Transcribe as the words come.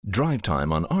Drive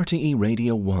Time on RTE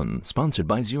Radio 1, sponsored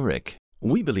by Zurich.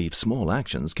 We believe small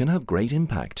actions can have great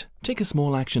impact. Take a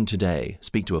small action today.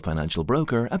 Speak to a financial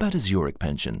broker about a Zurich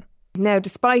pension. Now,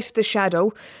 despite the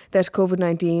shadow that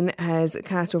COVID-19 has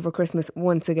cast over Christmas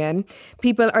once again,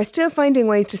 people are still finding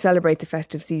ways to celebrate the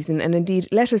festive season, and indeed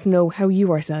let us know how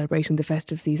you are celebrating the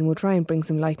festive season. We'll try and bring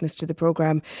some lightness to the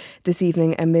programme this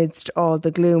evening amidst all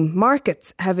the gloom.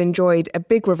 Markets have enjoyed a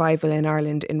big revival in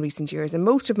Ireland in recent years, and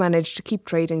most have managed to keep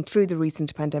trading through the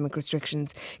recent pandemic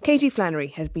restrictions. Katie Flannery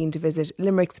has been to visit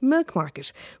Limerick's Milk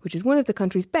Market, which is one of the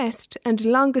country's best and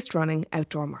longest running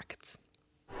outdoor markets.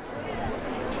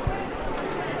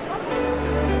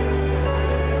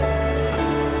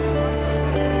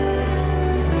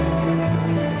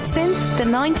 The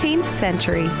 19th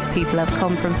century, people have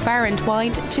come from far and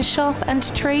wide to shop and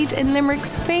trade in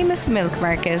Limerick's famous milk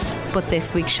market. But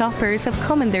this week shoppers have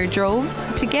come in their droves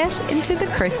to get into the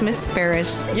Christmas spirit.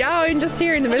 Yeah, I'm just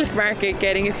here in the milk market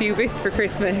getting a few bits for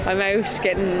Christmas. I'm out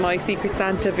getting my Secret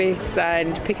Santa bits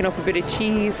and picking up a bit of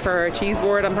cheese for a cheese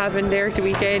board I'm having there at the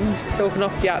weekend. Soaking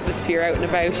up the atmosphere out and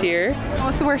about here.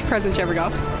 What's the worst present you ever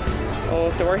got?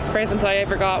 Oh, the worst present I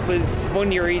ever got was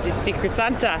one year he did Secret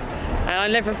Santa. And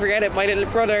I'll never forget it. My little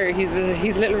brother, he's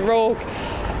a little rogue.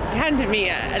 He handed me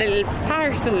a little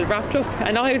parcel wrapped up,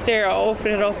 and I was there, I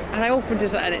opened it up, and I opened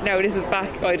it, and now this is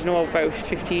back, I don't know, about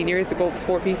 15 years ago,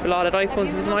 before people all had iPhones.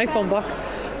 This is an iPhone box.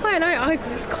 And I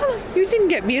was, Colin, you didn't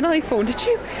get me an iPhone, did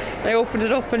you? And I opened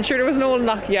it up, and sure, there was an old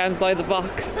Nokia inside the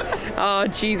box. Oh,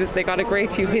 Jesus, they got a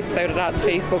great few hits out of that on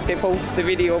Facebook. They posted the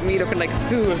video of me looking like a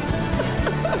fool.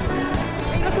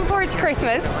 Looking forward to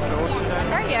Christmas.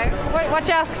 Are you? What did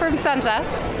you ask from Santa?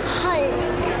 Hulk.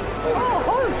 Oh,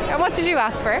 Hulk. And what did you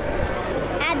ask for?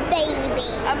 A baby.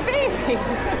 A baby?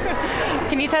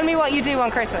 Can you tell me what you do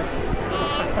on Christmas?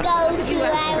 Go to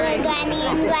our granny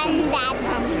and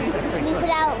granddad's. We put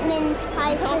out mince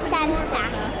pies for Santa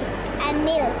and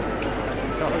milk.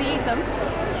 Do you eat them?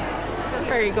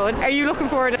 Very good. Are you looking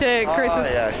forward to Christmas? Oh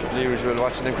yeah, the usual,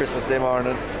 watching them Christmas Day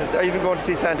morning. Even going to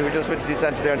see Santa, we just went to see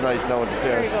Santa there, nice now.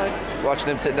 Very good. Watching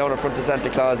them sitting down in front of Santa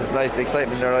Claus, it's nice, the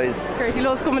excitement in their eyes. He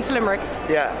loves coming to Limerick.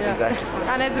 Yeah, exactly.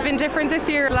 And has it been different this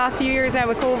year, the last few years now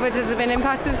with COVID? Has it been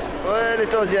impacted? Well, it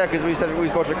does, yeah, because we used to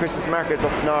go to the Christmas markets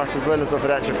up north as well and stuff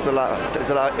like that. It's a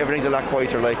lot, everything's a lot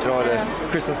quieter, like, you know,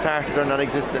 the Christmas parties are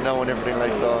non-existent now and everything,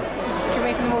 like, so. You're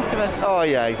making the most of it. Oh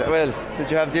yeah, exactly. Well,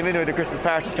 since you have dim anyway, the Christmas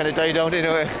parties kind of die down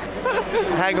anyway.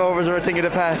 Hangovers are a thing of the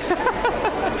past.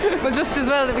 Well, just as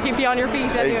well that we keep you on your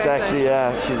feet anyway. Exactly, so.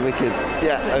 yeah, she's wicked.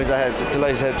 Yeah, I was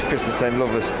delighted to have Christmas time,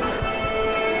 love it.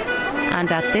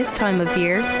 And at this time of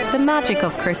year, the magic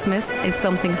of Christmas is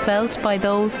something felt by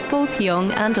those both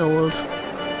young and old.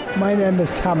 My name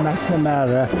is Tom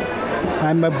McNamara.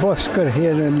 I'm a busker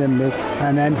here in Limerick,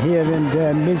 and I'm here in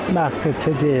the milk market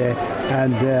today,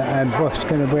 and I'm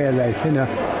busking away, like, you know.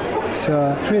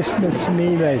 So Christmas to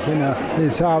me, like, you know,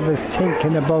 is always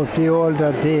thinking about the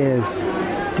older days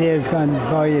gone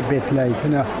by a bit, like,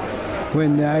 you know,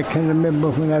 when I can remember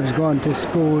when I was going to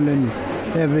school and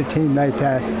everything like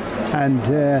that, and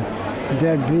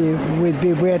we'd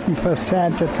be waiting for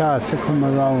Santa Claus to come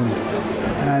around,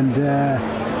 and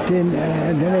then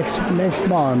the next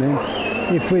morning,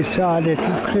 if we saw a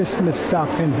little Christmas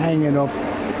stocking hanging up,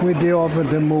 we'd be over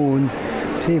the moon,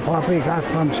 see what we got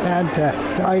from Santa.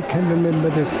 I can remember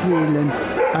the feeling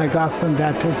I got from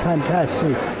that. It was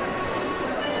fantastic.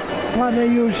 What I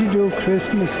usually do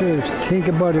Christmas is think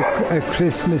about a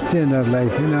Christmas dinner,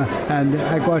 like, you know, and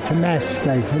I go to Mass,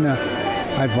 like, you know,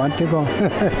 I'd want to go.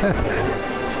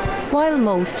 While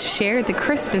most share the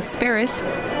Christmas spirit,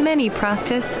 many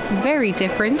practice very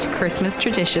different Christmas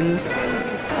traditions.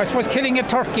 I suppose killing a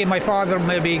turkey, my father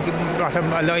maybe brought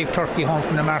a live turkey home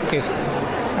from the market,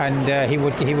 and he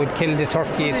would kill the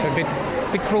turkey. It's a bit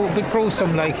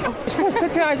gruesome, like. I suppose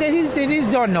it is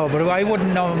done now, but I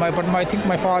wouldn't know. But I think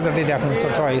my father did that once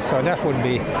or twice, so that would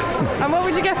be. And what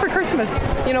would you get for Christmas?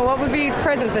 You know, what would be the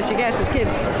presents that you get as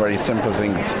kids? Very simple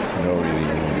things, you know,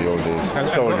 the old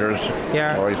days. Soldiers,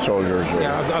 white soldiers.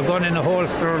 Yeah, I've gone in a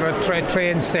holster or a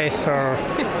train set or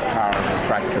cars or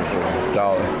tractors or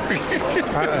dolls.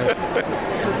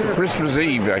 Christmas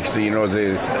Eve, actually, you know,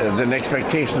 the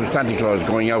expectation of Santa Claus,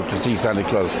 going out to see Santa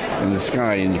Claus in the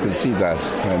sky, and you could see that.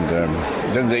 And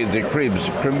then the cribs.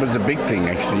 Crib was a big thing,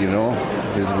 actually, you know,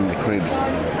 visiting the cribs.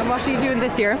 And what are you doing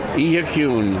this year? Ihe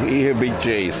Cune, Ihe Big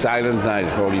J, Silent Night,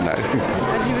 Holy Night. Do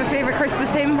you have a favourite Christmas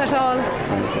hymn at all?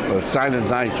 Well, Silent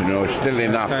Night, you know, Still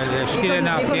Enough. Still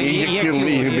Enough. Ihe Cune,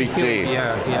 Ihe Big J.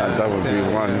 Yeah. That would be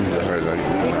one.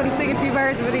 You couldn't sing a few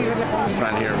bars of it even. This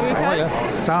man here. Oh,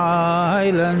 yeah.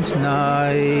 Silent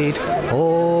Night,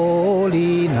 Holy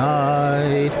holy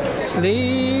night,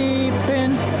 sleep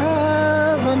in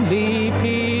heavenly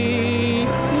peace,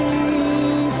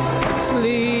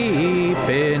 sleep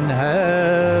in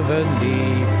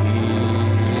heavenly peace.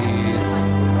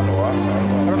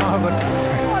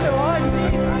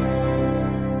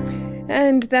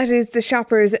 And that is the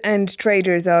shoppers and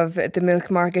traders of the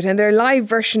milk market and their live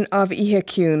version of Ihe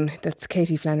Cún. That's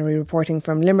Katie Flannery reporting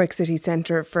from Limerick City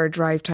Centre for Drive Time.